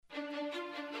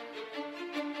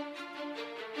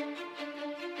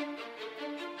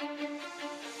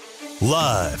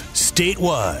Live,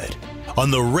 statewide,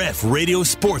 on the Ref Radio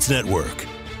Sports Network.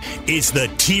 It's the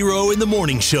T-Row in the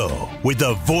Morning Show with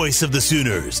the voice of the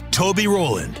Sooners, Toby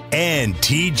Rowland and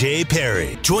TJ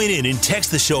Perry. Join in and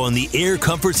text the show on the Air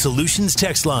Comfort Solutions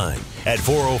text line at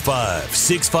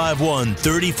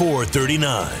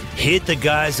 405-651-3439. Hit the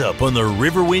guys up on the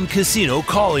Riverwind Casino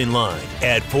call-in line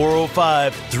at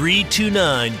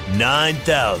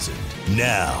 405-329-9000.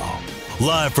 Now,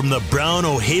 live from the Brown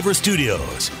O'Haver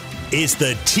Studios, it's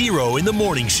the T-Row in the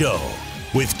Morning Show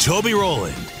with Toby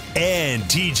Rowland and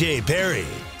TJ Perry.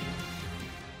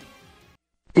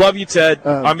 Love you, Ted.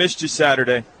 I missed you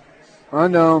Saturday. I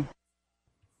know.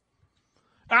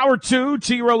 Hour 2,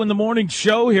 T-Row in the Morning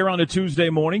Show here on a Tuesday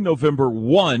morning, November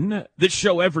 1. This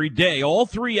show every day, all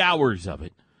 3 hours of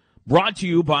it, brought to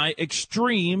you by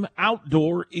Extreme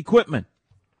Outdoor Equipment.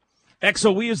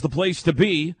 XOE is the place to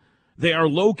be. They are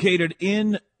located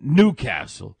in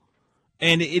Newcastle,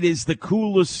 and it is the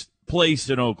coolest place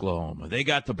in Oklahoma. They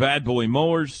got the bad boy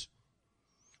mowers.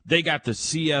 They got the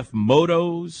CF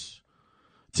Motos.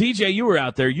 TJ, you were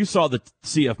out there. You saw the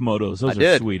CF Motos. Those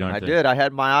are sweet, aren't they? I did. I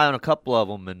had my eye on a couple of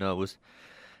them and was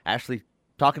actually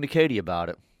talking to Katie about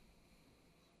it.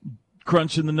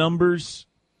 Crunching the numbers.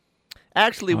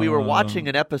 Actually, we were watching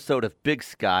an episode of Big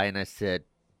Sky, and I said,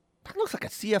 that looks like a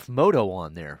CF Moto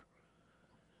on there.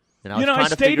 And I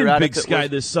stayed in Big Sky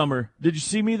this summer. Did you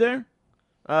see me there?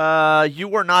 You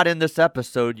were not in this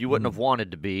episode. You wouldn't have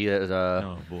wanted to be.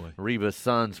 Oh, boy. Reba's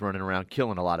son's running around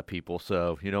killing a lot of people,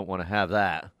 so you don't want to have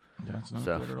that. That's not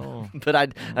good at all. But I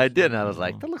did, and I was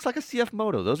like, that looks like a CF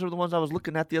Moto. Those are the ones I was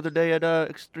looking at the other day at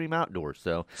Extreme Outdoors.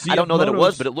 So I don't know that it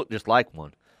was, but it looked just like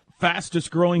one.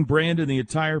 Fastest growing brand in the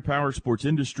entire power sports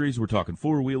industries. We're talking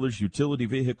four-wheelers, utility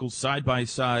vehicles,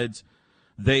 side-by-sides.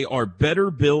 They are better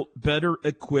built, better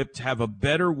equipped, have a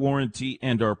better warranty,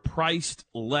 and are priced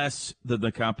less than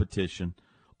the competition.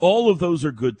 All of those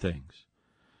are good things.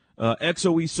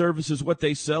 XOE service is what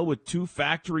they sell with 2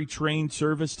 factory-trained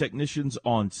service technicians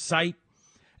on site.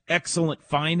 Excellent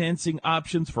financing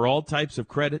options for all types of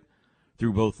credit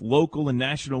through both local and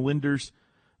national lenders.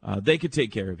 They could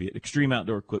take care of you. Extreme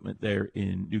Outdoor Equipment there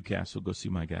in Newcastle. Go see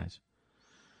my guys.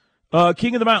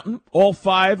 King of the Mountain, all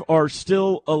 5 are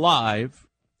still alive.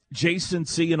 Jason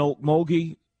C. in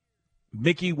Okmulgee,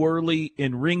 Mickey Worley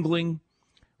in Ringling,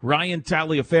 Ryan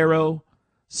Taliaferro,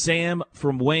 Sam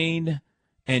from Wayne,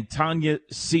 and Tanya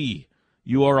C.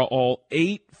 You are all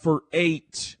 8 for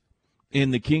 8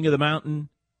 in the King of the Mountain.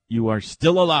 You are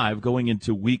still alive going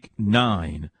into week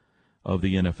 9 of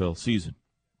the NFL season.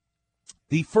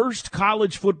 The first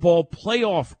college football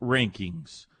playoff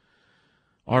rankings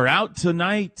are out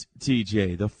tonight,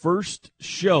 TJ. The first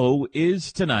show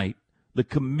is tonight. The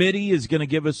committee is going to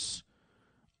give us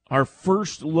our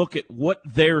first look at what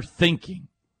they're thinking.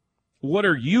 What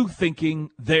are you thinking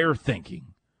they're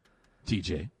thinking,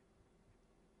 TJ?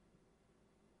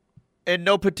 In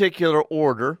no particular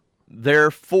order,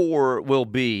 their 4 will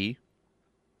be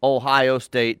Ohio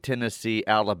State, Tennessee,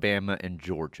 Alabama, and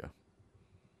Georgia.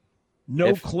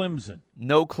 No Clemson.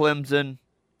 No Clemson.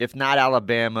 If not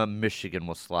Alabama, Michigan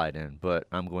will slide in. But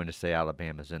I'm going to say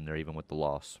Alabama's in there even with the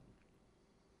loss.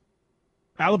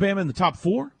 Alabama in the top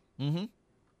 4? Mm-hmm.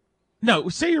 No,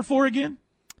 say your 4 again.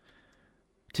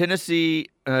 Tennessee,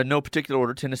 no particular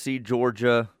order. Tennessee,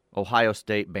 Georgia, Ohio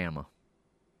State, Bama.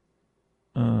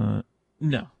 No.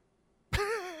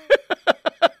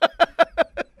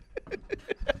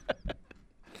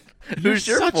 Who's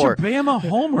your such 4? A Bama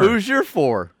homer. Who's your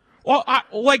 4? Well,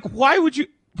 why would you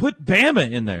put Bama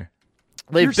in there?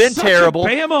 They've been terrible.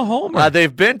 Bama homer.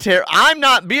 They've been terrible. I'm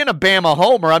not being a Bama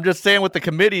homer. I'm just saying what the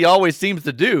committee always seems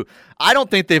to do. I don't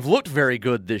think they've looked very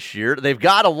good this year. They've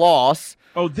got a loss.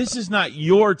 Oh, this is not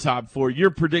your top 4.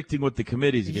 You're predicting what the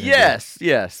committee's going to do. Yes.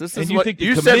 This is what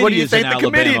you said. What do you think the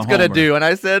committee is going to do? And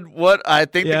I said what I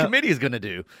think the committee is going to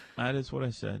do. That is what I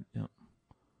said. Yeah.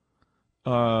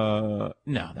 No,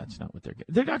 that's not what they're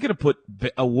getting. They're not going to put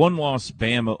a one-loss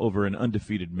Bama over an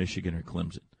undefeated Michigan or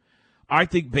Clemson. I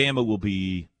think Bama will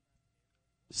be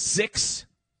 6.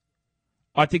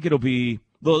 I think it'll be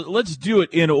 – let's do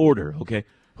it in order, okay?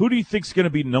 Who do you think is going to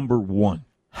be number 1?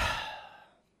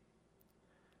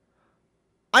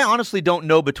 I honestly don't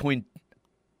know between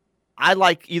 – I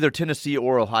like either Tennessee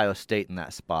or Ohio State in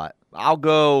that spot. I'll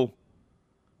go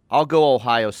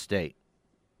Ohio State.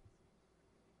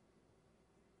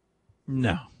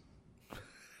 No.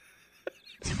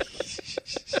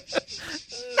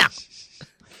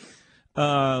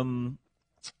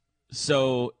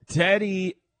 So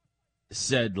Teddy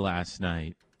said last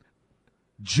night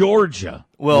Georgia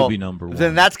will be number 1.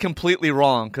 Then that's completely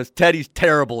wrong because Teddy's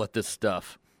terrible at this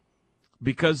stuff.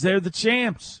 Because they're the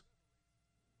champs.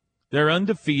 They're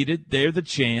undefeated. They're the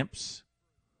champs.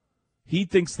 He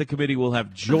thinks the committee will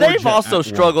have Georgia. They've also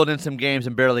struggled in some games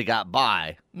and barely got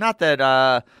by. Not that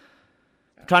I'm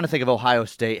trying to think if Ohio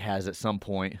State has at some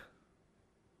point.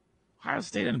 Ohio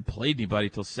State hadn't played anybody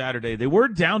till Saturday. They were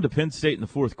down to Penn State in the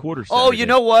fourth quarter Saturday. Oh, you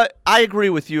know what? I agree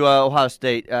with you, Ohio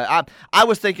State. I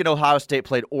was thinking Ohio State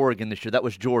played Oregon this year. That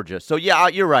was Georgia. So, yeah,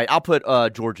 you're right. I'll put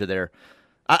Georgia there.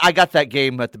 I got that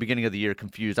game at the beginning of the year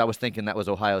confused. I was thinking that was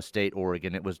Ohio State,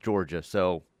 Oregon. It was Georgia.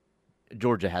 So,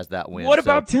 Georgia has that win. What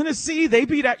about Tennessee? They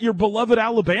beat out your beloved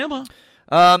Alabama.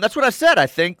 That's what I said. I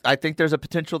think there's a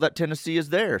potential that Tennessee is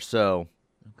there. So,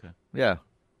 okay, yeah.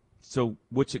 So,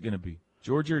 what's it going to be?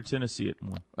 Georgia or Tennessee at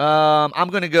 1? I'm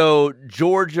going to go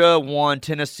Georgia 1,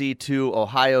 Tennessee 2,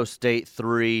 Ohio State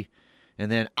 3,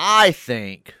 and then I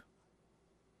think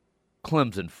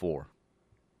Clemson 4.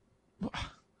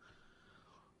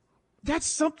 That's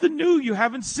something new you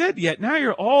haven't said yet. Now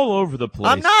you're all over the place.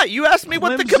 I'm not. You asked me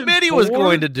what the committee was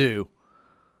going to do.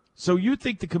 So you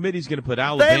think the committee's going to put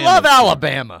Alabama? They love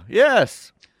Alabama.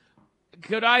 Yes.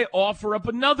 Could I offer up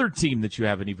another team that you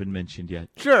haven't even mentioned yet?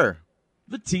 Sure.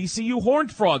 The TCU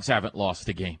Horned Frogs haven't lost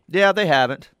a game. Yeah, they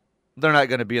haven't. They're not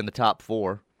going to be in the top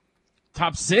 4.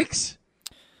 Top 6?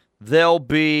 They'll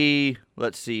be,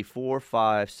 let's see, 4,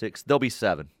 5, 6. They'll be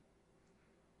 7.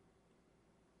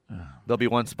 They'll be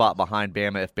one spot behind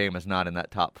Bama if Bama's not in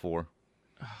that top 4.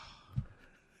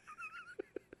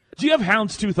 Do you have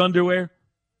houndstooth underwear?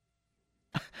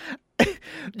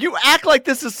 You act like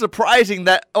this is surprising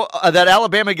that that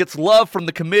Alabama gets love from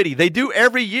the committee. They do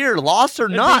every year, loss or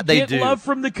not. They do. Get love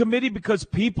from the committee because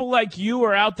people like you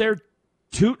are out there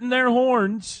tooting their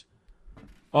horns.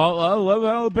 Oh, I love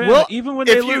Alabama. Well, even when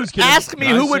they lose. If you ask me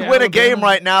who would win a game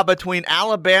right now between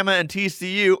Alabama and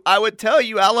TCU, I would tell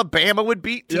you Alabama would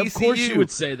beat TCU. Of course you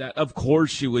would say that. Of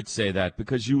course you would say that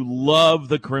because you love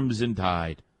the Crimson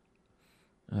Tide.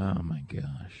 Oh, my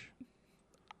gosh.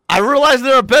 I realize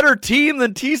they're a better team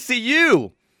than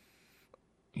TCU.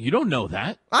 You don't know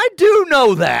that. I do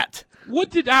know that. What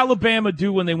did Alabama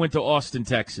do when they went to Austin,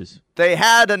 Texas? They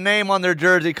had a name on their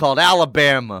jersey called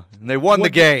Alabama, and they won the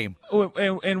game.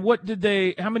 And what did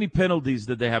they – how many penalties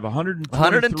did they have,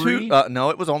 123? 102. No,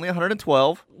 it was only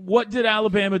 112. What did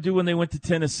Alabama do when they went to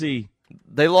Tennessee?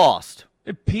 They lost.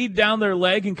 They peed down their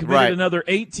leg and committed another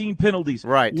 18 penalties.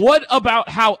 Right. What about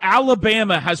how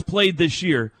Alabama has played this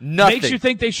year makes you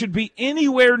think they should be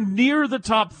anywhere near the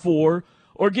top 4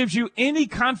 or gives you any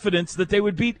confidence that they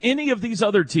would beat any of these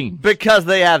other teams? Because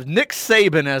they have Nick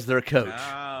Saban as their coach.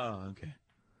 Oh, okay.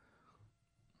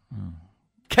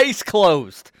 Case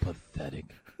closed. Pathetic.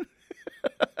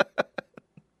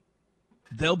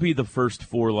 They'll be the first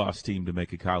 4-loss team to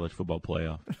make a college football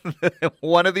playoff.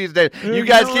 One of these days. You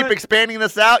guys keep expanding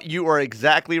this out. You are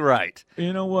exactly right.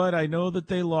 You know what? I know that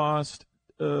they lost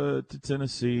to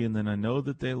Tennessee, and then I know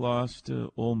that they lost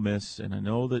to Ole Miss, and I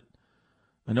know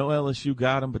LSU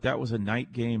got them, but that was a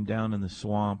night game down in the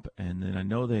swamp, and then I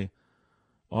know they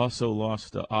also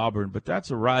lost to Auburn, but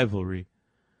that's a rivalry.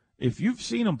 If you've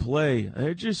seen them play,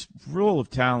 they're just full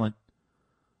of talent.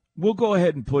 We'll go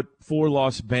ahead and put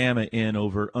 4-loss Bama in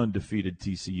over undefeated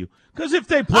TCU. Because if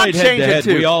they played head-to-head,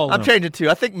 we all know. I'm changing too.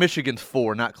 I think Michigan's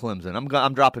 4, not Clemson.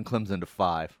 I'm dropping Clemson to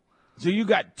 5. So you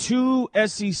got 2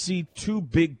 SEC, 2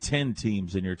 Big Ten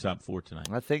teams in your top 4 tonight.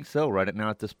 I think so right now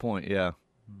at this point, yeah.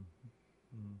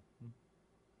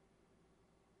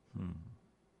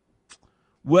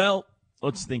 Well,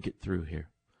 let's think it through here.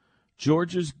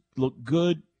 Georgia's look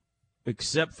good,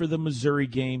 except for the Missouri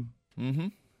game. Mm-hmm.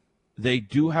 They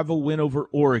do have a win over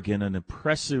Oregon, an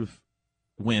impressive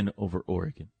win over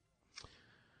Oregon.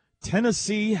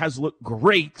 Tennessee has looked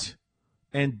great,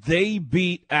 and they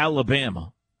beat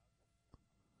Alabama.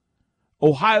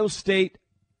 Ohio State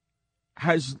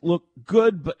has looked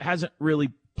good, but hasn't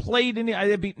really played any.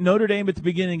 They beat Notre Dame at the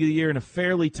beginning of the year in a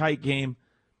fairly tight game,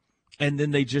 and then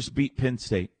they just beat Penn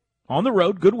State. On the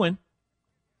road, good win.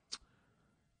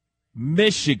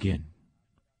 Michigan.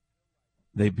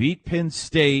 They beat Penn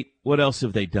State. What else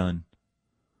have they done?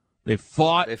 They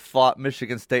fought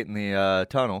Michigan State in the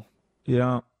tunnel.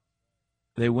 Yeah.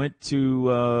 They went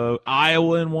to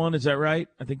Iowa and won. Is that right?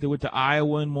 I think they went to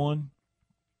Iowa and won.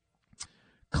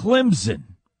 Clemson.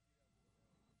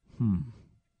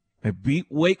 They beat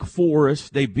Wake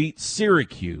Forest. They beat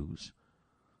Syracuse.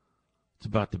 It's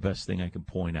about the best thing I can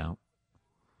point out.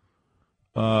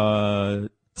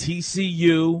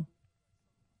 TCU.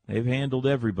 They've handled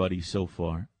everybody so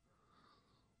far.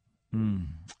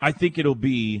 I think it'll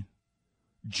be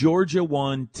Georgia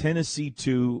 1, Tennessee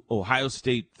 2, Ohio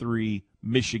State 3,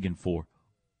 Michigan 4.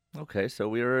 Okay, so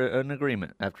we are in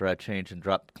agreement after I changed and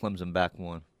dropped Clemson back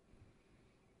 1.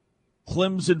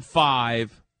 Clemson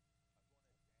 5.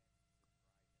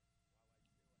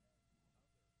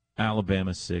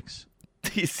 Alabama 6.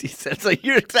 TC said, so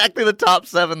you're exactly the top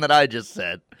 7 that I just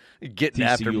said. Getting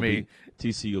after me.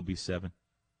 TCU will be 7.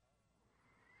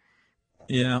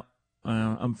 Yeah,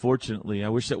 unfortunately, I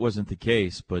wish that wasn't the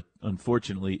case, but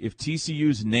unfortunately, if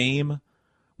TCU's name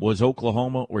was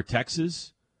Oklahoma or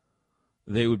Texas,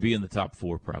 they would be in the top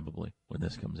 4 probably when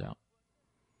this comes out.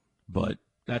 But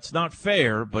that's not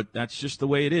fair, but that's just the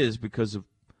way it is because of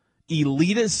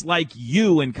elitists like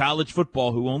you in college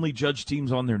football who only judge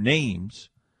teams on their names.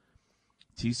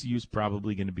 TCU's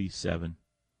probably going to be 7.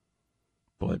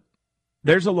 But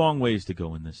there's a long ways to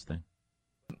go in this thing.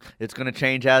 It's going to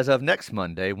change as of next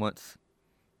Monday once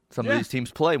some of these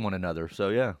teams play one another. So,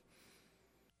 yeah.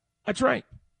 That's right.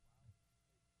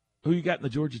 Who you got in the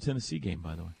Georgia-Tennessee game,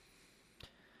 by the way?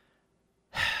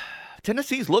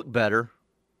 Tennessee's look better,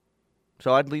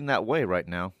 so I'd lean that way right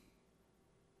now.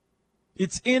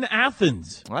 It's in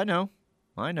Athens. I know.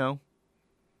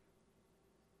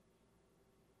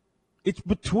 It's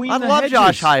between I the love hedges.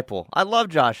 Josh Heupel. I love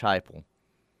Josh Heupel.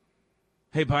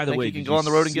 Hey, by the way, you can go on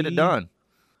the road and get it done.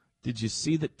 Did you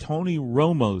see that Tony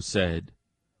Romo said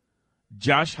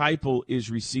Josh Heupel is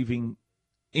receiving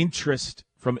interest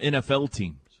from NFL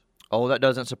teams? Oh, that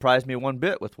doesn't surprise me one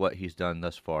bit with what he's done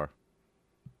thus far.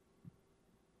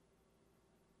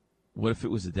 What if it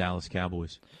was the Dallas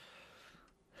Cowboys?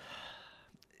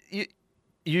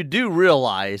 You do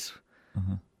realize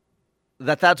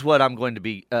that's what I'm going to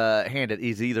be handed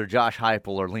is either Josh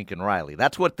Heupel or Lincoln Riley.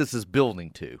 That's what this is building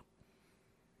to.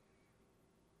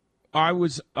 I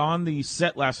was on the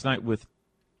set last night with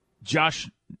Josh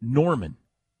Norman,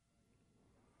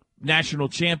 national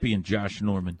champion Josh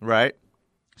Norman. Right.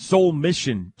 Soul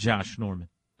Mission Josh Norman.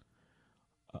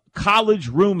 College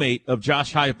roommate of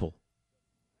Josh Heupel.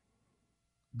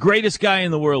 Greatest guy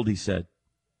in the world, he said.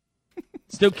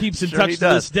 Still keeps in touch to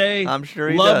this day. I'm sure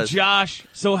he Love does. Josh.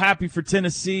 So happy for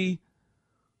Tennessee.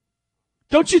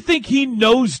 Don't you think he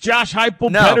knows Josh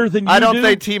Heupel better than you do? I don't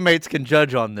think teammates can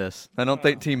judge on this.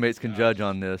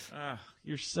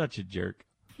 You're such a jerk.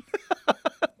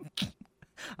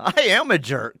 I am a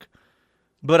jerk,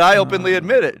 but I openly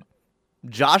admit it.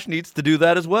 Josh needs to do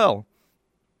that as well.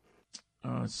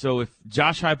 So if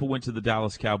Josh Heupel went to the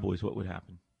Dallas Cowboys, what would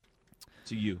happen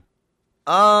to you?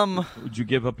 Would you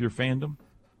give up your fandom?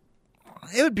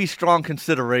 It would be strong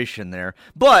consideration there.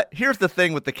 But here's the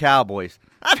thing with the Cowboys.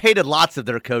 I've hated lots of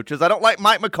their coaches. I don't like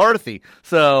Mike McCarthy.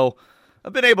 So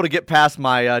I've been able to get past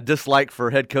my dislike for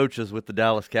head coaches with the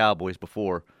Dallas Cowboys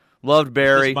before. Loved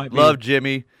Barry. Loved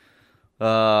Jimmy.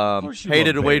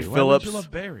 Hated Wade Phillips. Why would you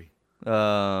love Barry?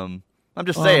 I'm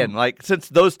just saying, since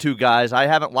those two guys, I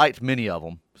haven't liked many of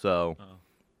them. So,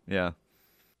 yeah.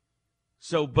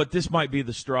 So, but this might be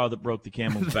the straw that broke the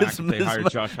camel's back if they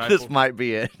hired Josh Heupel. This might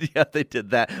be it. Yeah, they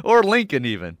did that. Or Lincoln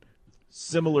even.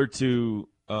 Similar to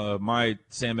my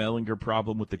Sam Ehlinger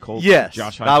problem with the Colts. Yes,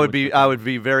 Josh Heupel I would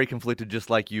be very conflicted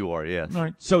just like you are, yes. All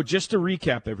right. So just to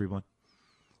recap, everyone,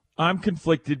 I'm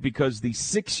conflicted because the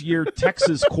 6-year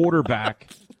Texas quarterback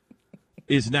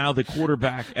is now the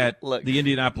quarterback at the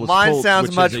Indianapolis Colts. Mine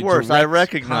sounds much worse. I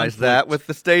recognize that with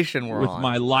the station we're on. With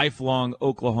my lifelong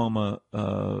Oklahoma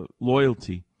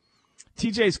loyalty.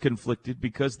 TJ's conflicted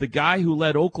because the guy who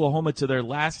led Oklahoma to their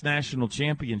last national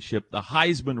championship, the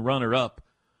Heisman runner-up,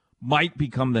 might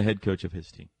become the head coach of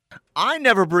his team. I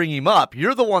never bring him up.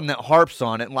 You're the one that harps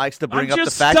on it and likes to bring up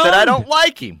the fact that I don't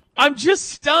like him. I'm just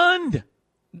stunned.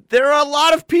 There are a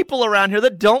lot of people around here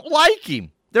that don't like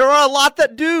him. There are a lot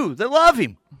that do. They love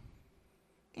him.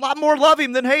 A lot more love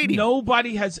him than hate him.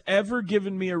 Nobody has ever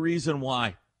given me a reason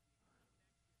why.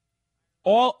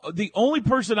 The only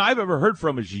person I've ever heard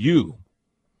from is you.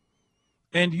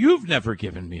 And you've never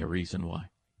given me a reason why.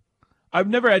 I've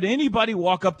never had anybody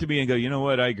walk up to me and go, you know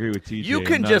what, I agree with TJ. You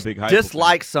can just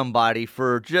dislike somebody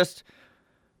for just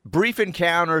brief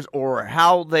encounters or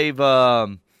how they've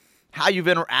how you've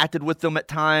interacted with them at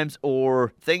times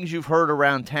or things you've heard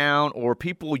around town or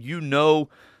people you know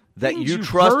that you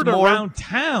trust more. Around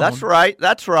town? That's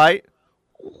right.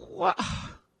 What?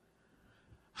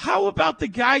 How about the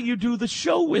guy you do the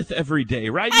show with every day,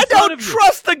 right? I don't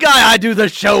trust the guy I do the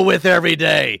show with every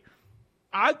day.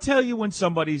 I'll tell you when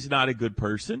somebody's not a good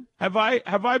person. Have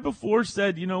I before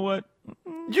said, you know what?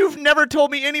 You've never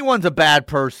told me anyone's a bad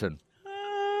person.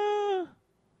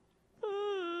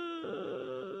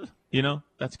 You know,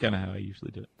 that's kind of how I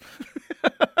usually do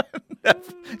it.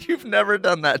 You've never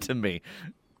done that to me.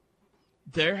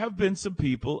 There have been some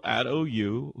people at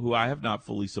OU who I have not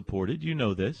fully supported. You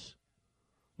know this.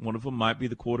 One of them might be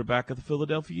the quarterback of the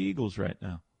Philadelphia Eagles right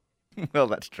now. Well,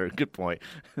 that's true. Good point.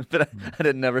 But I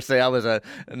didn't never say I was a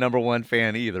number one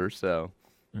fan either. So,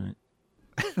 All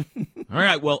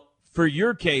right. Well, for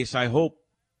your case, I hope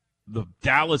the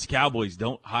Dallas Cowboys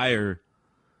don't hire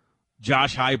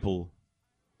Josh Heupel,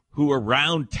 who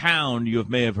around town you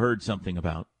may have heard something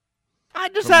about. I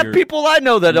just have people I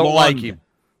know that don't like him.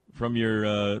 From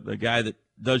your the guy that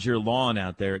does your lawn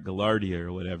out there at Gaillardia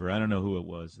or whatever. I don't know who it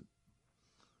was.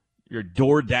 Your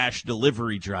DoorDash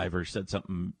delivery driver said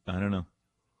something. I don't know.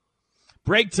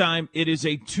 Break time. It is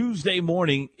a Tuesday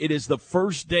morning. It is the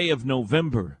first day of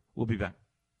November. We'll be back.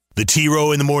 The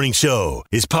T-Row in the Morning Show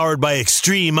is powered by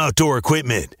Extreme Outdoor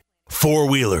Equipment.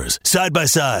 Four-wheelers,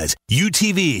 side-by-sides,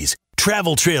 UTVs,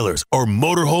 travel trailers, or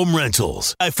motorhome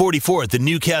rentals. I-44 at the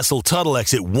Newcastle Tuttle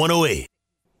exit 108.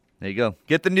 There you go.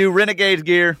 Get the new Renegade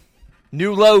gear.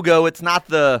 New logo. It's not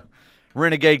the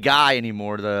Renegade guy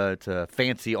anymore. It's a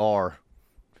fancy R.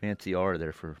 Fancy R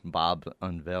there for Bob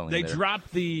unveiling. They there.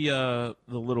 dropped the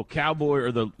little cowboy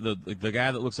or the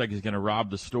guy that looks like he's going to rob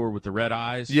the store with the red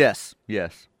eyes. Yes.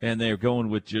 And they're going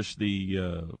with just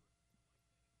the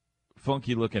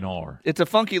funky-looking R. It's a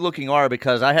funky-looking R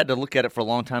because I had to look at it for a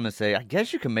long time and say, I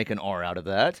guess you can make an R out of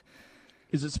that.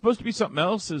 Is it supposed to be something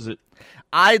else? Is it?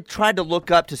 I tried to look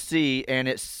up to see, and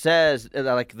it says,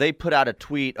 like, they put out a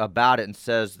tweet about it and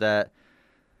says that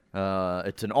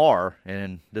it's an R,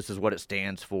 and this is what it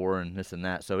stands for, and this and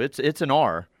that. So it's an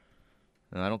R.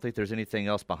 And I don't think there's anything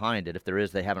else behind it. If there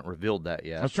is, they haven't revealed that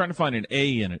yet. I was trying to find an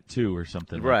A in it, too, or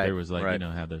something. Right. Like there was, like, right. you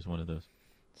know how there's one of those.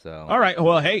 So. All right.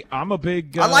 Well, hey, I'm a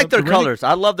big. I like their colors.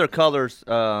 I love their colors.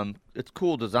 It's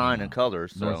cool design and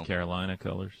colors. So. North Carolina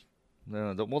colors.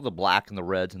 The black and the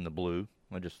reds and the blue.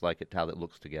 I just like it how that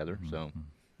looks together. So.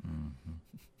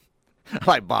 I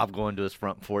like Bob going to his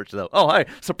front porch though. Oh, hey,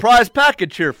 surprise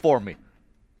package here for me.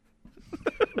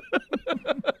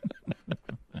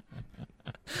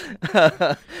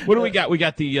 What do we got? We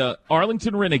got the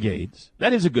Arlington Renegades.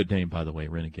 That is a good name, by the way,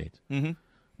 Renegades. Mm-hmm.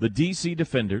 The D.C.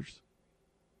 Defenders.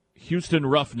 Houston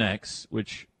Roughnecks,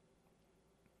 which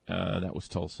that was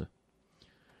Tulsa.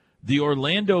 The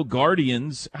Orlando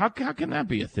Guardians. How can that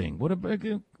be a thing? What about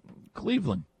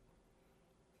Cleveland?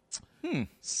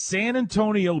 San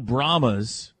Antonio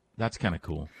Brahmas. That's kind of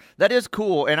cool. That is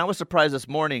cool, and I was surprised this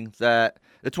morning that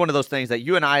it's one of those things that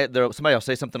you and I, somebody will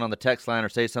say something on the text line or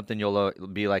say something, you'll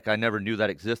be like, I never knew that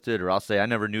existed, or I'll say, I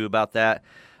never knew about that.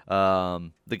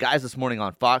 The guys this morning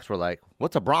on Fox were like,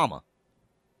 what's a Brahma?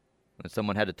 And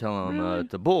someone had to tell them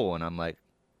it's a bull, and I'm like,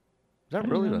 is that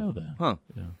really? I know that. Huh.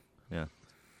 Yeah.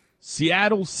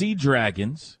 Seattle Sea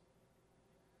Dragons.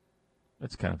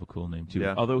 That's kind of a cool name, too.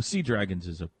 Yeah. Although Sea Dragons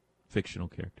is a fictional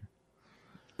character.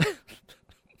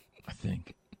 I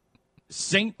think.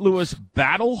 St. Louis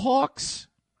Battlehawks.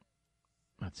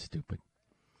 That's stupid.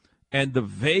 And the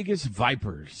Vegas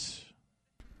Vipers.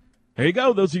 There you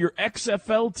go. Those are your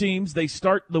XFL teams. They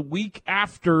start the week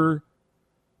after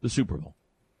the Super Bowl.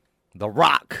 The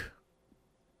Rock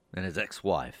and his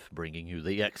ex-wife bringing you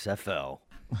the XFL.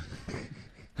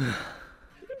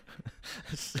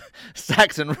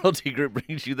 Saxon Realty Group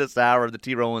brings you this hour of the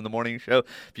T-Row in the Morning Show.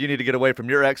 If you need to get away from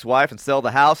your ex-wife and sell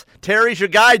the house, Terry's your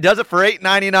guy. Does it for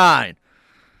 $8.99.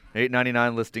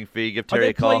 $8.99 listing fee. Give Terry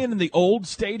a call. Are they playing in the old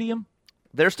stadium?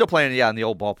 They're still playing, in the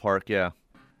old ballpark, yeah.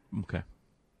 Okay.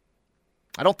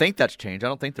 I don't think that's changed. I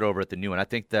don't think they're over at the new one. I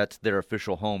think that's their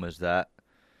official home is that.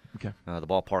 Okay. The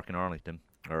ballpark in Arlington,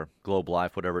 or Globe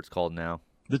Life, whatever it's called now.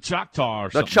 The Choctaw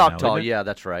or something. The Choctaw, yeah,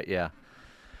 that's right, yeah.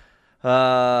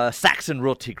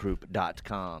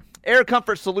 SaxonRealtyGroup.com. Air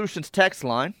Comfort Solutions text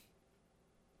line.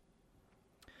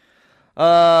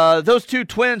 Those two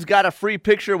twins got a free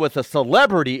picture with a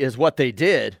celebrity is what they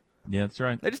did. Yeah, that's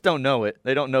right. They just don't know it.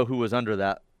 They don't know who was under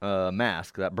that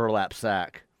mask, that burlap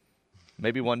sack.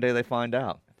 Maybe one day they find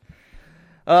out.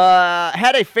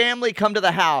 Had a family come to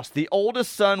the house. The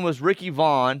oldest son was Ricky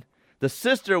Vaughn. The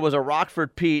sister was a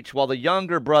Rockford Peach, while the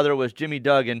younger brother was Jimmy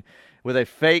Duggan with a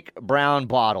fake brown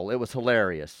bottle. It was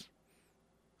hilarious.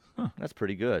 Huh. That's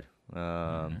pretty good.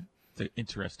 It's an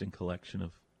interesting collection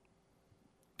of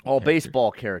all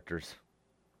baseball characters.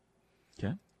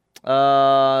 Okay.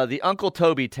 The Uncle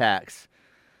Toby tax.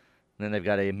 And then they've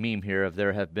got a meme here of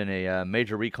there have been a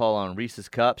major recall on Reese's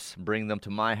Cups. Bring them to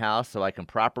my house so I can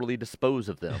properly dispose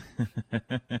of them.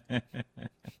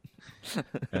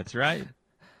 That's right.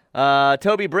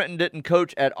 Toby Brinton didn't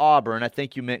coach at Auburn. I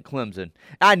think you meant Clemson.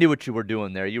 I knew what you were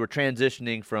doing there. You were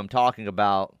transitioning from talking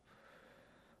about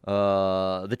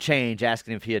the change,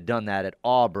 asking if he had done that at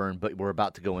Auburn, but we're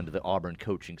about to go into the Auburn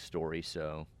coaching story.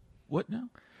 So what now?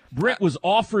 Brent was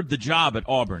offered the job at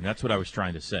Auburn. That's what I was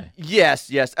trying to say.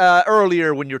 Yes.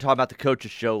 Earlier when you were talking about the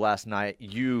coaches show last night,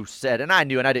 you said, and I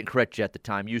knew, and I didn't correct you at the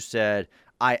time, you said,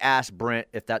 I asked Brent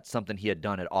if that's something he had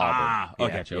done at Auburn.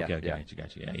 Gotcha. Yeah. Yeah.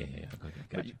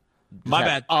 Okay, My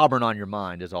bad. Auburn on your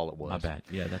mind is all it was. My bad.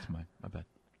 Yeah, that's my bad.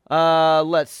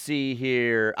 Let's see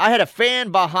here. I had a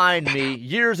fan behind me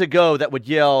years ago that would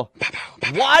yell,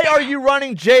 "Why are you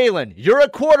running Jalen? You're a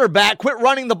quarterback. Quit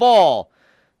running the ball."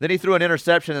 Then he threw an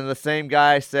interception, and the same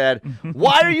guy said,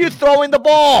 "Why are you throwing the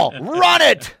ball? Run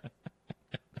it!"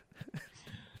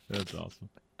 That's awesome.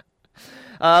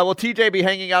 Will TJ be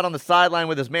hanging out on the sideline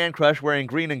with his man crush wearing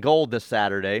green and gold this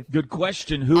Saturday? Good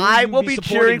question. Who I will be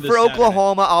cheering for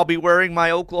Oklahoma. I'll be wearing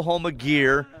my Oklahoma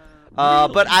gear.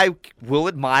 But I will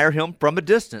admire him from a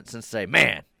distance and say,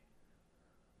 man,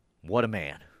 what a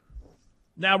man.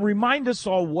 Now, remind us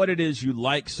all what it is you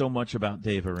like so much about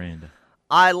Dave Aranda.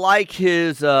 I like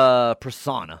his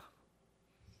persona.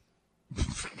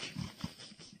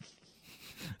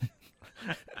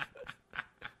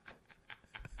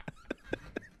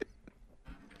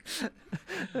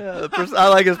 I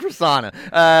like his persona.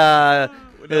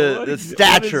 The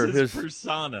stature. What is his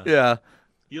persona? Yeah.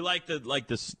 You like the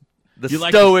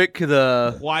stoic,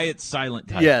 the quiet, silent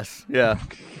type. Yes, yeah.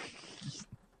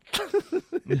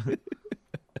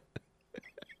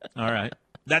 All right.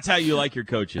 That's how you like your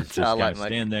coaches. Just kind of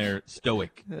stand there,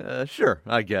 stoic. Sure,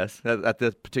 I guess, at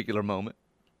this particular moment.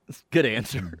 Good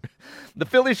answer. The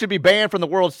Phillies should be banned from the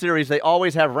World Series. They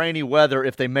always have rainy weather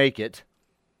if they make it.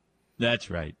 That's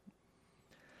right.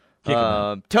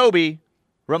 Toby,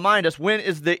 remind us, when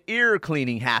is the ear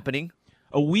cleaning happening?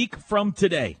 A week from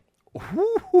today.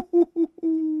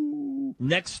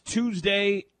 Next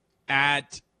Tuesday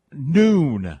at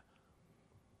noon,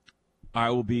 I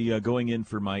will be going in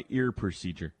for my ear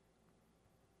procedure.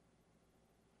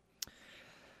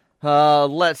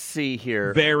 Let's see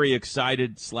here. Very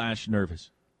excited / nervous.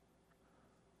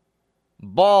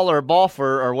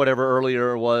 Golfer, or whatever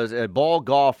earlier was, a ball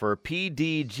golfer.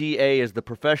 PDGA is the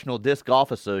Professional Disc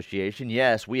Golf Association.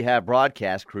 Yes, we have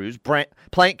broadcast crews.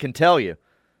 Plank can tell you.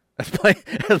 Has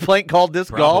Plank called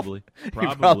disc golf? Probably. He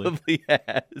probably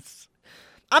has.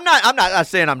 I'm not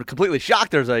saying I'm completely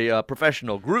shocked there's a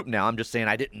professional group now. I'm just saying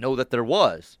I didn't know that there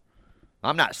was.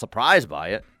 I'm not surprised by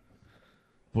it.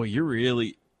 Boy,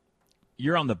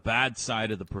 you're on the bad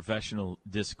side of the professional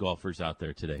disc golfers out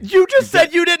there today. You just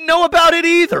said you didn't know about it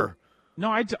either. No,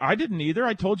 I didn't either.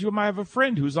 I told you I have a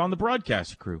friend who's on the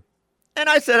broadcast crew. And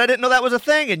I said I didn't know that was a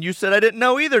thing, and you said I didn't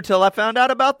know either till I found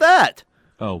out about that.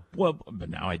 Oh, well, but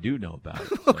now I do know about it.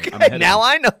 So okay, now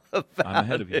I know about it. I'm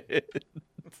ahead of you.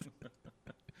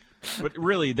 But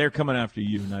really, they're coming after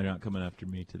you, and they're not coming after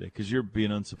me today because you're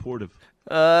being unsupportive.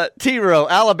 T-Row,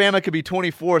 Alabama could be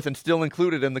 24th and still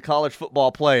included in the college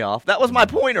football playoff. That was my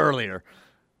point earlier.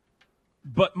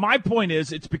 But my point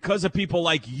is, it's because of people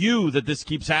like you that this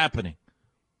keeps happening.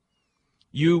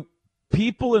 You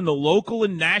people in the local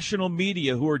and national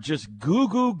media who are just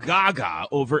goo-goo gaga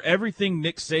over everything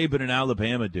Nick Saban and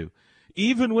Alabama do.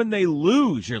 Even when they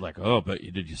lose, you're like, oh, but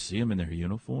did you see them in their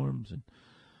uniforms? And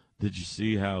did you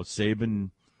see how Saban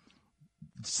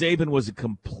was a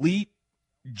complete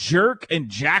jerk and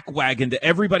jackwagon to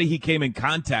everybody he came in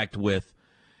contact with?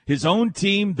 His own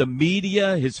team, the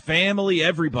media, his family,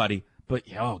 everybody. But,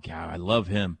 oh, God, I love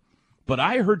him. But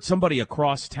I heard somebody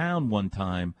across town one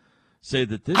time say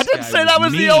that this guy I didn't say that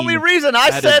was the only reason.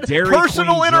 I said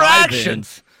personal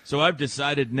interactions. So I've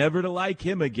decided never to like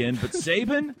him again. But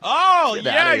Saban, oh,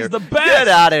 yeah, he's the best. Get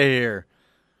out of here.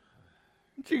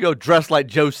 Why don't you go dress like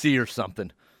Joe C. or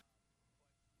something?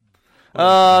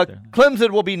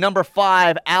 Clemson will be number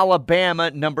 5,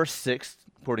 Alabama number 6,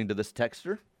 according to this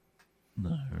texter.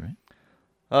 All right.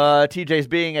 TJ's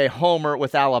being a homer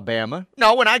with Alabama.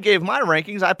 No, when I gave my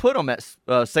rankings, I put them at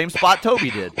same spot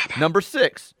Toby did, number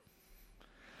 6.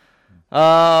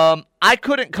 I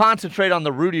couldn't concentrate on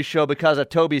the Rudy show because of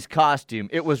Toby's costume.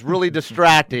 It was really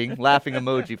distracting, laughing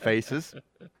emoji faces.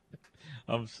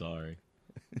 I'm sorry.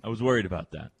 I was worried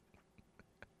about that.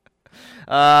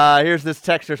 Here's this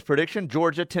texter's prediction.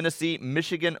 Georgia, Tennessee,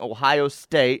 Michigan, Ohio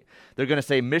State. They're going to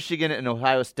say Michigan and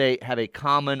Ohio State have a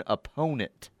common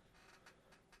opponent.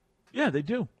 Yeah, they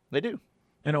do. They do.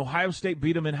 And Ohio State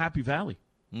beat them in Happy Valley.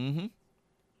 Mm-hmm.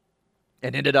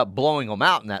 And ended up blowing them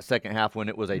out in that second half when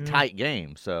it was a tight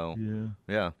game. So,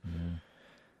 yeah.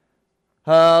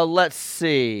 Let's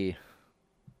see.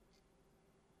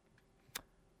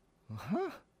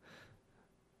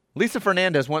 Lisa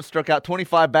Fernandez once struck out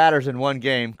 25 batters in one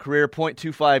game, career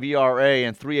 .25 ERA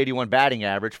and .381 batting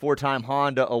average, 4-time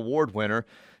Honda Award winner.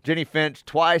 Jenny Finch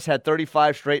twice had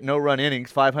 35 straight no-run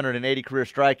innings, 580 career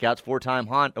strikeouts, 4-time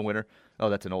Honda winner. Oh,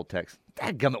 that's an old text.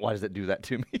 Dadgummit, why does it do that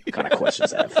to me? What kind of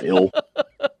questions that, Phil?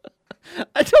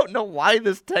 I don't know why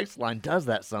this text line does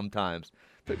that sometimes.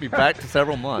 Took me back to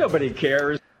several months. Nobody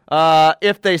cares.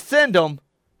 If they send them,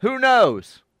 who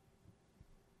knows?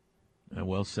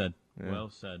 Well said. Yeah. Well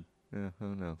said. Yeah,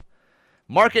 who knows?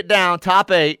 Mark it down.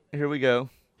 Top 8. Here we go.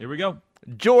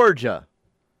 Georgia,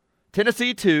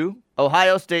 Tennessee 2,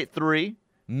 Ohio State 3,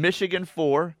 Michigan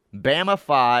 4, Bama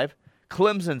 5,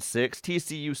 Clemson 6,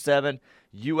 TCU 7,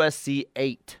 USC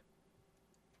 8.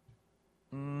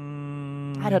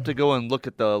 I'd have to go and look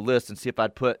at the list and see if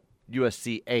I'd put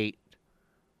USC 8.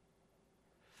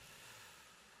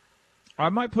 I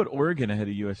might put Oregon ahead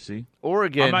of USC.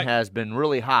 Oregon has been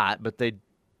really hot, but they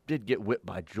did get whipped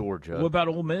by Georgia. What about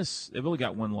Ole Miss? They've only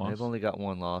got one loss. They've only got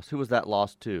one loss. Who was that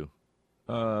loss to?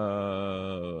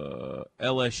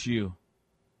 LSU.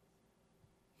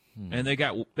 And they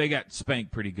got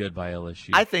spanked pretty good by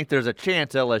LSU. I think there's a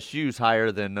chance LSU's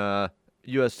higher than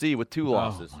USC with 2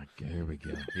 losses. Oh, my God. Here we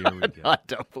go. I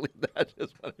don't believe that.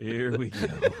 Here we go.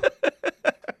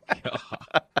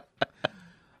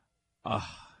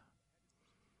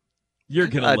 You're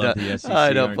going to love the SEC,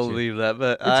 I don't believe that,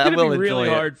 but it's going to be really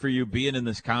it. hard for you being in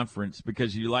this conference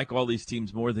because you like all these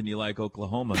teams more than you like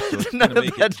Oklahoma. So it's going to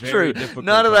make it very difficult.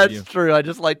 None of that's true. I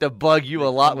just like to bug you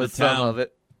a lot with some of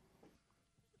it.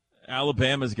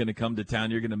 Alabama's going to come to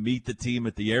town. You're going to meet the team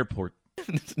at the airport.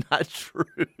 It's not true.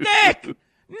 Nick!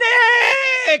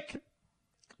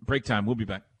 Break time. We'll be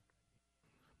back.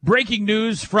 Breaking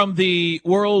news from the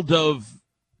world of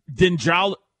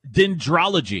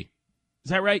dendrology. Is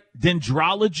that right?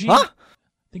 Dendrology? Huh?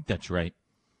 I think that's right.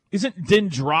 Isn't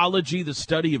dendrology the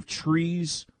study of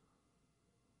trees?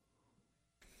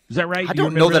 Is that right? I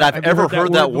don't know that I've ever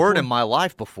heard that word in my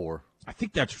life before. I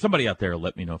think that's somebody out there will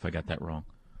let me know if I got that wrong.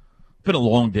 It's been a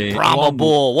long day.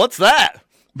 Probable. What's that?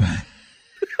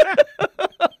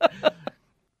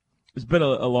 It's been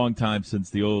a long time since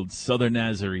the old Southern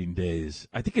Nazarene days.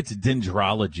 I think it's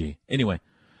dendrology. Anyway,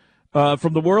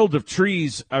 from the world of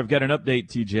trees, I've got an update,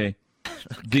 TJ.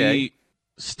 Okay. The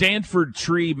Stanford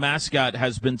tree mascot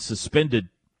has been suspended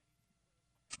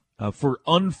for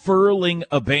unfurling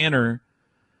a banner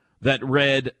that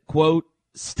read, quote,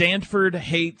 "Stanford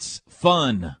hates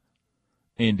fun,"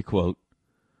 end quote,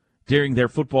 during their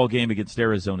football game against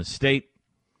Arizona State.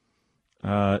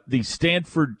 The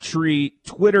Stanford Tree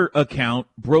Twitter account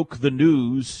broke the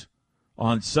news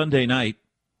on Sunday night.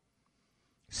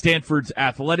 Stanford's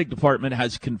athletic department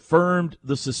has confirmed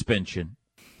the suspension.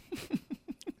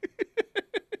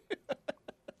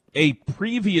 A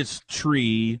previous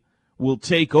tree will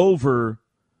take over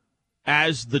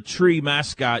as the tree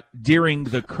mascot during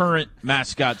the current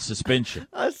mascot suspension.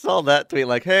 I saw that tweet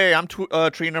like, hey, I'm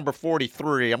tree number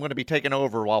 43. I'm going to be taking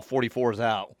over while 44 is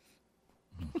out.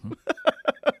 Mm-hmm.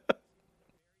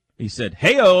 He said,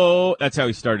 hey-oh. That's how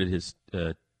he started his.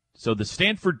 So the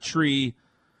Stanford Tree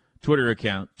Twitter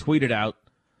account tweeted out,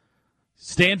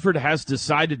 Stanford has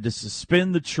decided to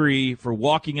suspend the tree for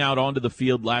walking out onto the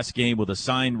field last game with a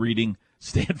sign reading,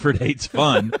 Stanford hates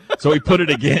fun. So he put it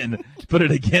again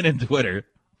in Twitter.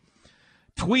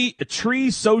 Tree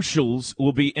socials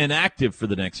will be inactive for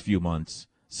the next few months.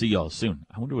 See y'all soon.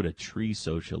 I wonder what a tree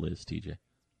social is, TJ.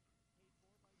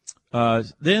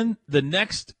 Then the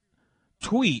next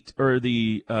tweet, or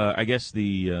the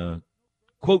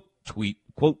quote tweet,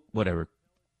 quote whatever.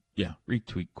 Yeah,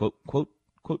 retweet,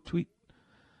 quote tweet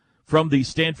from the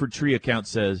Stanford Tree account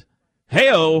says,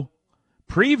 hey-oh,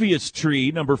 previous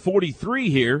tree, number 43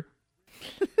 here.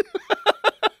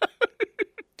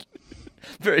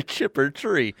 Very chipper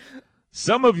tree.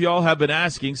 Some of y'all have been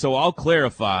asking, so I'll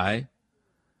clarify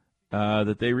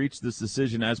that they reached this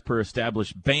decision as per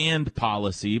established band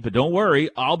policy. But don't worry,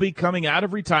 I'll be coming out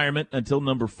of retirement until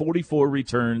number 44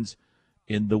 returns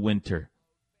in the winter.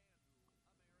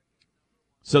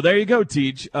 So there you go,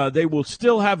 Tej. They will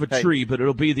still have a tree, but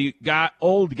it'll be the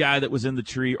old guy that was in the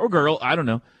tree, or girl, I don't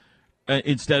know,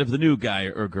 instead of the new guy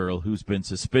or girl who's been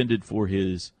suspended for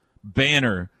his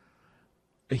banner.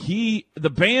 The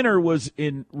banner was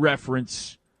in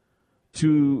reference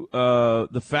to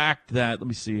the fact that, let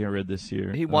me see, I read this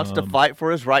here. He wants to fight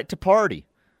for his right to party.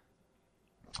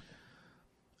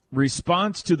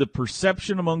 Response to the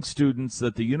perception among students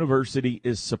that the university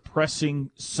is suppressing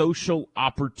social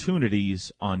opportunities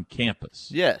on campus.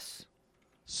 Yes.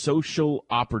 Social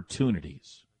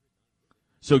opportunities.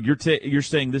 So you're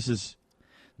saying this is...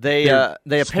 They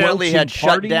apparently had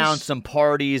shut down some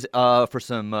parties for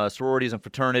some sororities and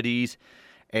fraternities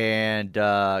and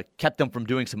kept them from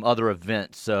doing some other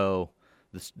events. So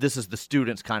this is the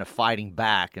students kind of fighting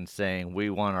back and saying we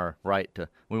want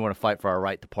to fight for our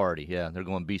right to party. Yeah, they're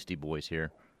going Beastie Boys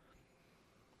here.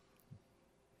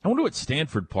 I wonder what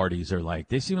Stanford parties are like.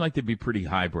 They seem like they'd be pretty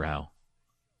highbrow.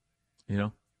 You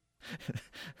know?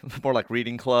 More like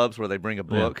reading clubs where they bring a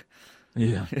book.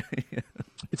 Yeah.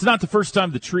 It's not the first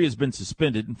time the tree has been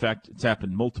suspended. In fact, it's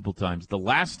happened multiple times. The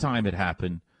last time it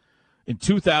happened in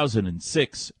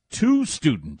 2006, 2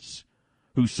 students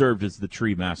who served as the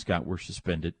tree mascot were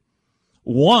suspended.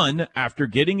 One after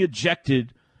getting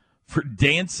ejected for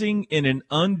dancing in an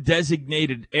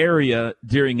undesignated area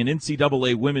during an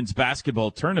NCAA women's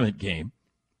basketball tournament game.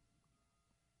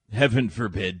 Heaven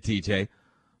forbid, TJ.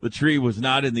 The tree was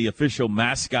not in the official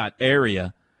mascot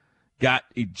area, got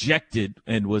ejected,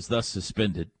 and was thus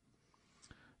suspended.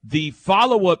 The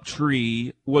follow-up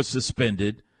tree was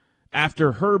suspended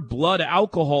after her blood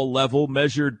alcohol level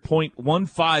measured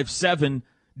 .157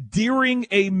 during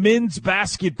a men's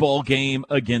basketball game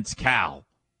against Cal.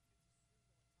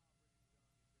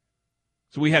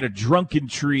 So we had a drunken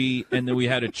tree, and then we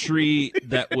had a tree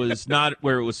that was not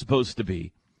where it was supposed to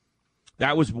be.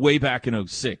 That was way back in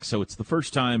 2006. So it's the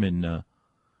first time in,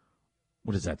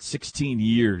 16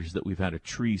 years that we've had a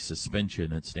tree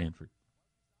suspension at Stanford.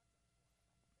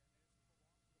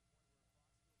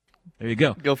 There you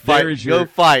go. Go fight. Go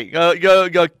fight.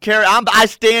 Go. Carry. I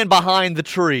stand behind the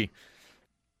tree.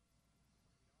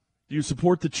 Do you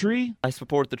support the tree? I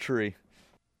support the tree.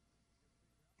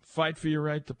 Fight for your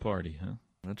right to party, huh?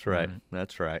 That's right.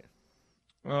 That's right.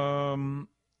 How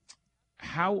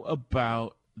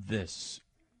about this?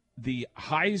 The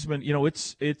Heisman,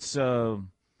 it's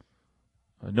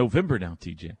November now,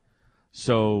 TJ.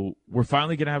 So we're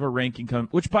finally going to have a ranking come,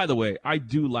 which, by the way, I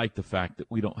do like the fact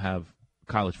that we don't have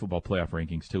college football playoff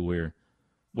rankings till we're,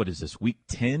 what is this, week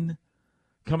 10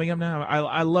 coming up now?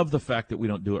 I love the fact that we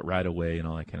don't do it right away and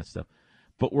all that kind of stuff.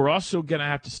 But we're also going to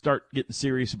have to start getting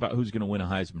serious about who's going to win a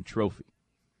Heisman Trophy.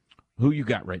 Who you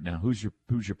got right now? Who's your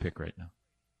pick right now?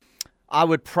 I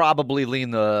would probably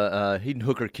lean the Hendon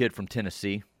Hooker kid from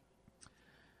Tennessee.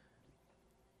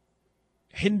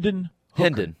 Hendon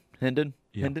Hooker. Hendon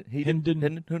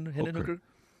Hooker.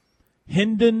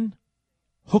 Hendon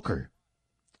Hooker.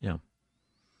 Yeah.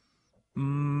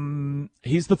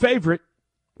 He's the favorite.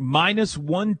 Minus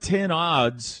 110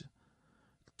 odds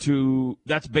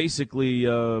that's basically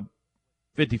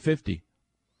 50-50.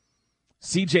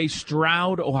 C.J.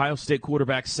 Stroud, Ohio State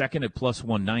quarterback, second at plus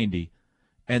 190.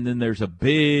 And then there's a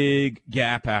big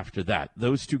gap after that.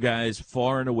 Those two guys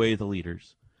far and away the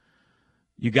leaders.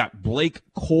 You got Blake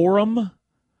Corum,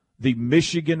 the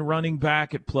Michigan running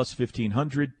back, at plus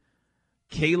 1,500.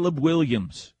 Caleb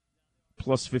Williams,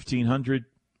 plus 1,500.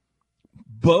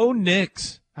 Bo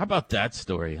Nix, how about that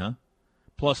story, huh?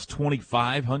 Plus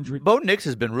 2,500. Bo Nix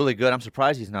has been really good. I'm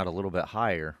surprised he's not a little bit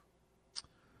higher.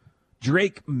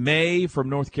 Drake May from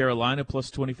North Carolina,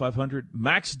 plus 2,500.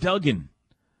 Max Duggan,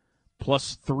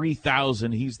 plus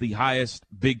 3,000. He's the highest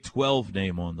Big 12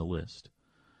 name on the list.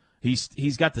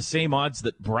 He's got the same odds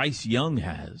that Bryce Young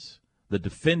has, the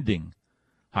defending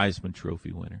Heisman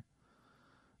Trophy winner.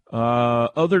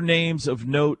 Other names of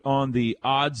note on the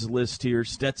odds list here: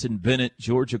 Stetson Bennett,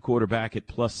 Georgia quarterback, at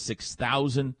plus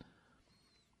 6,000.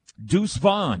 Deuce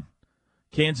Vaughn,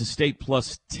 Kansas State,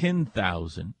 plus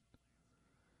 10,000.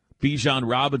 Bijan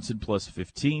Robinson, plus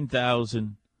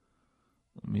 15,000.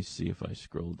 Let me see if I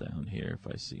scroll down here,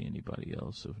 if I see anybody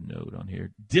else of note on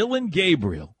here. Dylan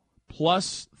Gabriel,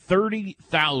 plus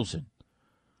 30,000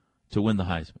 to win the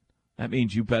Heisman. That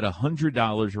means you bet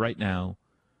 $100 right now,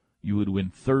 you would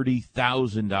win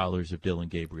 $30,000 if Dylan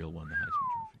Gabriel won the Heisman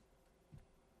Trophy.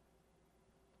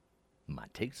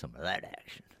 Might take some of that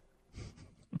action.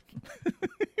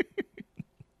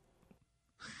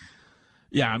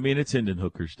 Yeah, I mean, it's Hendon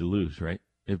Hooker's to lose, right?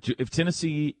 If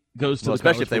Tennessee goes to the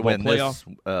especially if they win playoff,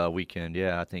 this weekend,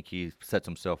 yeah, I think he sets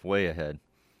himself way ahead.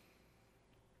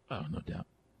 Oh, no doubt.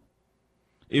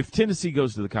 If Tennessee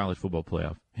goes to the college football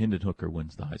playoff, Hendon Hooker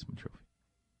wins the Heisman Trophy.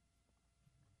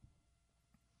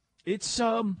 It's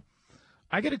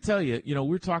I got to tell you,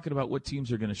 we're talking about what teams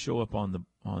are going to show up on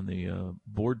the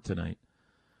board tonight.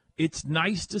 It's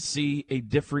nice to see a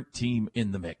different team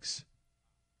in the mix.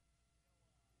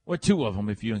 Well, 2 of them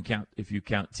if you count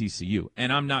TCU.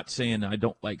 And I'm not saying I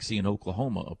don't like seeing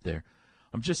Oklahoma up there.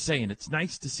 I'm just saying it's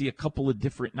nice to see a couple of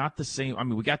different, not the same. I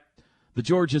mean, we got the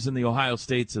Georgias and the Ohio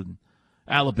States and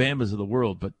Alabamas of the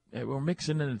world, but we're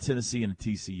mixing in a Tennessee and a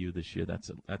TCU this year. That's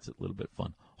a little bit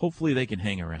fun. Hopefully they can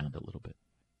hang around a little bit.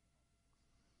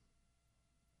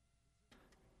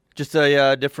 Just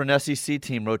a different SEC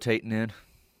team rotating in.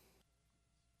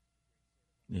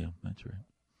 Yeah, that's right.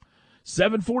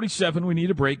 747, we need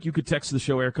a break. You could text the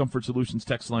show, Air Comfort Solutions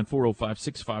text line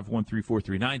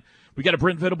 405-651-3439. We got a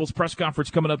Brent Venables press conference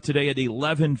coming up today at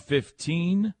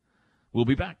 11:15. We'll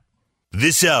be back.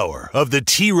 This hour of the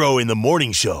T-Row in the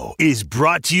Morning Show is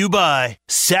brought to you by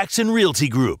Saxon Realty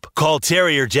Group. Call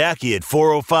Terry or Jackie at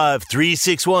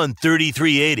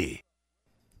 405-361-3380.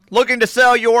 Looking to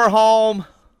sell your home?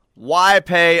 Why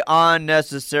pay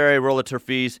unnecessary realtor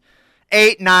fees?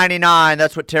 $8.99.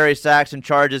 That's what Terry Saxon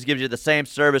charges. Gives you the same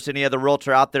service any other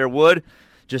realtor out there would.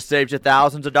 Just saves you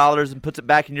thousands of dollars and puts it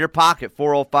back in your pocket.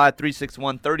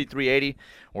 405-361-3380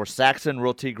 or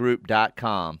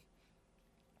SaxonRealtyGroup.com.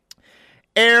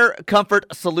 Air Comfort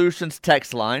Solutions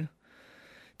text line.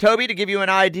 Toby, to give you an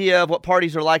idea of what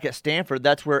parties are like at Stanford,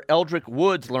 that's where Eldrick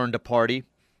Woods learned to party.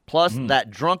 Plus that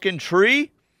drunken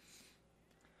tree.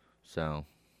 So,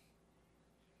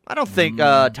 I don't think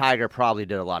Tiger probably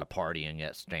did a lot of partying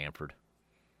at Stanford.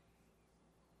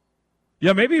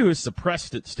 Yeah, maybe he was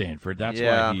suppressed at Stanford. That's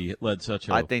why he led such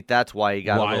a I think that's why he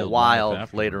got a little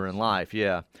wild later in life,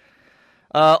 yeah.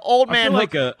 Old man I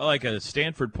feel like a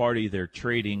Stanford party, they're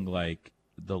trading like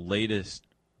the latest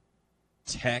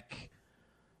tech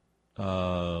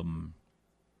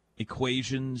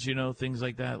equations, things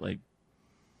like that, like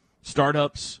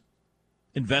startups,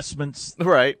 investments.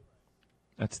 Right.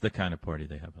 That's the kind of party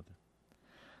they have out there.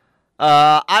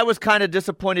 I was kind of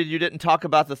disappointed you didn't talk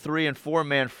about the 3- and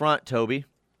 4-man front, Toby.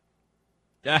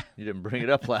 Yeah. You didn't bring it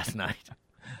up last night.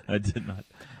 I did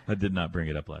not bring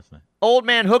it up last night. Old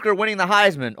man Hooker winning the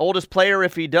Heisman. Oldest player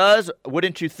if he does,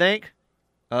 wouldn't you think?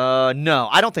 No,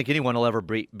 I don't think anyone will ever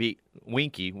beat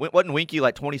Winky. Wasn't Winky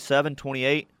like 27,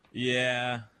 28?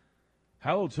 Yeah.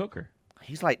 How old's Hooker?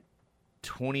 He's like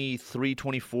 23,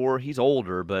 24. He's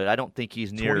older, but I don't think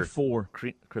he's near 24.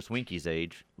 Chris Winky's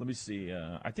age. Let me see.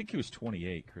 I think he was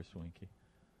 28, Chris Winky.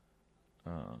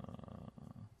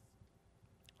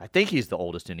 I think he's the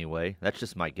oldest anyway. That's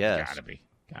just my guess. Gotta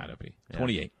be. Yeah.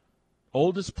 28.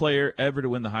 Oldest player ever to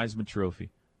win the Heisman Trophy.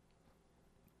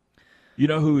 You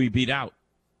know who he beat out?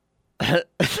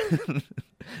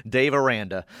 Dave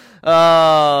Aranda.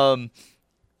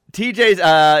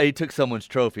 TJ's, he took someone's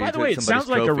trophy. By the way, it sounds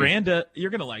like Aranda,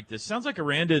 you're going to like this. Sounds like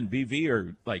Aranda and BV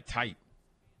are like tight.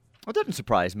 Well, it doesn't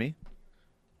surprise me.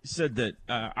 He said that,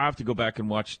 I have to go back and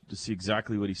watch to see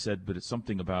exactly what he said, but it's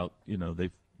something about,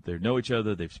 they know each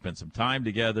other. They've spent some time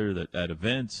together at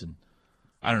events. And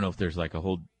I don't know if there's like a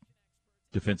whole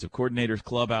defensive coordinators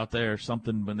club out there or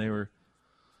something when they were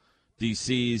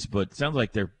DCs, but it sounds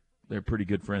like they're pretty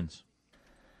good friends.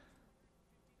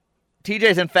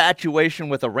 TJ's infatuation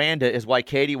with Aranda is why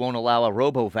Katie won't allow a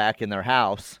RoboVac in their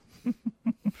house.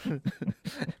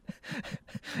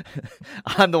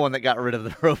 I'm the one that got rid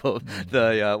of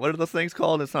what are those things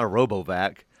called? It's not a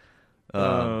RoboVac.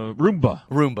 Roomba.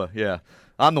 Roomba, yeah.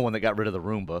 I'm the one that got rid of the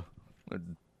Roomba.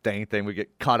 Dang thing, we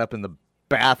get caught up in the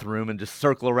bathroom and just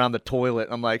circle around the toilet.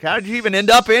 I'm like, how did you even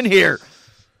end up in here?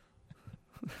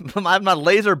 I have my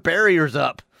laser barriers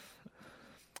up.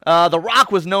 The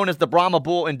Rock was known as the Brahma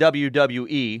Bull in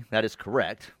WWE. That is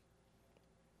correct.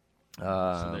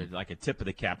 So there's like a tip of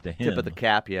the cap to him. Tip of the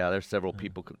cap, yeah. There's several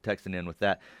people texting in with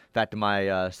that. In fact,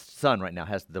 my son right now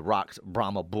has the Rock's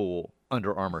Brahma Bull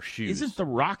Under Armour shoes. Isn't the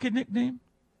Rock a nickname?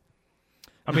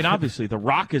 I mean, obviously, the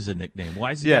Rock is a nickname.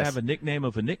 Why does he have a nickname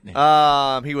of a nickname?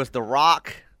 He was the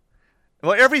Rock.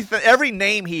 Well, every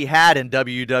name he had in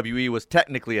WWE was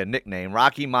technically a nickname.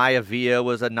 Rocky Maivia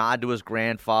was a nod to his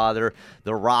grandfather.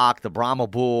 The Rock, the Brahma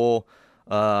Bull.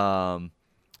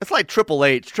 It's like Triple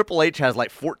H. Triple H has like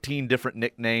 14 different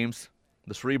nicknames.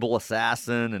 The Cerebral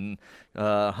Assassin and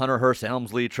Hunter Hearst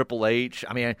Helmsley, Triple H.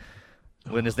 I mean,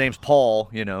 when his name's Paul,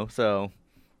 so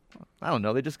I don't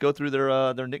know. They just go through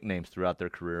their nicknames throughout their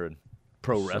career in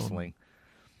pro wrestling.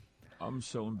 I'm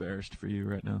so embarrassed for you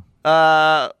right now.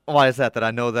 Why is that I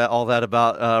know all that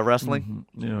about wrestling?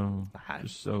 Mm-hmm.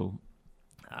 Just so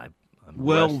I'm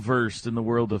well-versed in the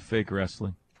world of fake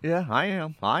wrestling. Yeah, I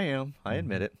am. I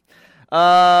admit it.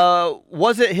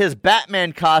 Was it his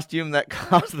Batman costume that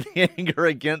caused the anger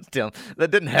against him?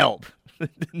 That didn't help.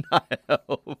 It did not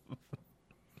help.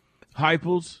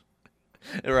 Heupels?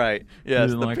 Right.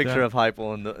 Yes, the like picture that? of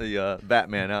Heupel in the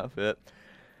Batman outfit.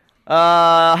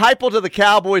 Heupel to the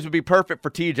Cowboys would be perfect for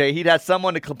TJ. He'd have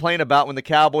someone to complain about when the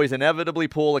Cowboys inevitably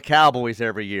pull the Cowboys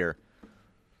every year.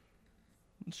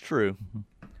 It's true.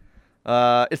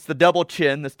 It's the double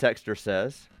chin, this texter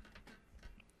says.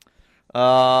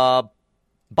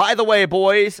 By the way,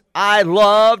 boys, I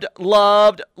loved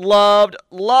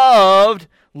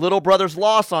Little Brother's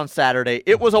loss on Saturday.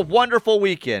 It was a wonderful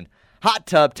weekend. Hot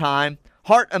tub time.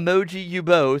 Heart emoji, you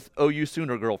both. OU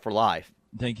Sooner Girl for life.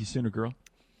 Thank you, Sooner Girl.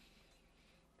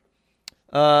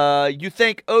 You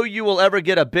think OU will ever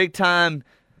get a big-time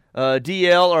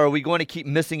DL, or are we going to keep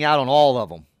missing out on all of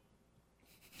them?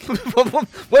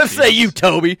 What say you,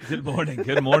 Toby? Good morning.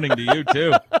 Good morning to you,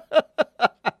 too.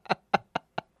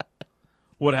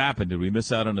 What happened? Did we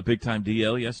miss out on a big-time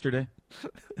DL yesterday?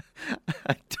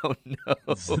 I don't know.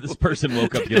 This person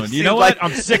woke up going, you know what?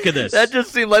 I'm sick of this. That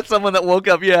just seemed like someone that woke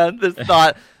up, and just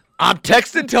thought, I'm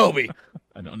texting Toby.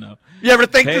 I don't know. You ever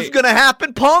think this is going to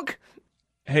happen, punk?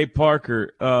 Hey,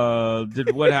 Parker,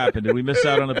 what happened? Did we miss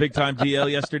out on a big-time DL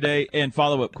yesterday? And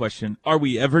follow-up question, are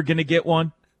we ever going to get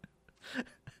one?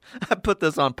 I put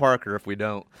this on Parker if we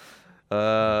don't.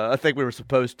 I think we were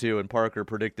supposed to, and Parker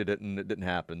predicted it, and it didn't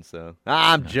happen. So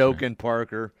I'm joking,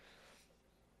 Parker.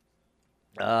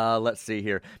 Let's see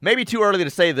here. Maybe too early to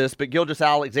say this, but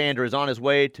Gilgeous-Alexander is on his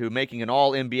way to making an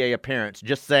All-NBA appearance.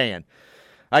 Just saying.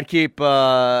 I'd keep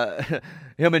him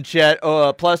and Chet,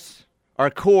 plus our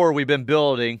core we've been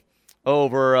building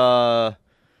over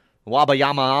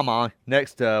Wabayama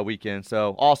next weekend.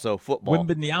 So also football.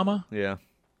 Wembanyama? Yeah.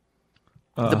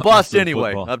 The bust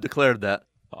anyway. Football. I've declared that.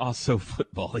 Also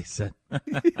football, he said.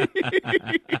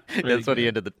 That's what he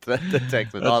ended the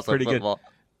text with. That's Also pretty football.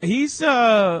 Good. He's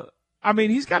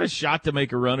he's got a shot to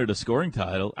make a run at a scoring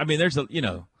title. I mean, there's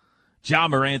Ja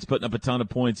Morant's putting up a ton of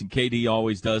points, and KD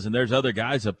always does, and there's other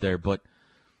guys up there, but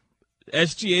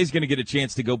SGA is going to get a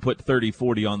chance to go put 30,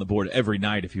 40 on the board every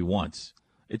night if he wants.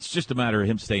 It's just a matter of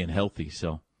him staying healthy.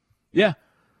 So, yeah,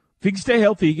 if he can stay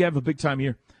healthy, he can have a big-time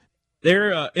year.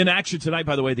 They're in action tonight,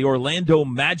 by the way. The Orlando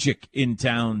Magic in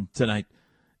town tonight.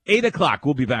 8 o'clock.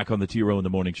 We'll be back on the T-Row in the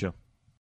Morning Show.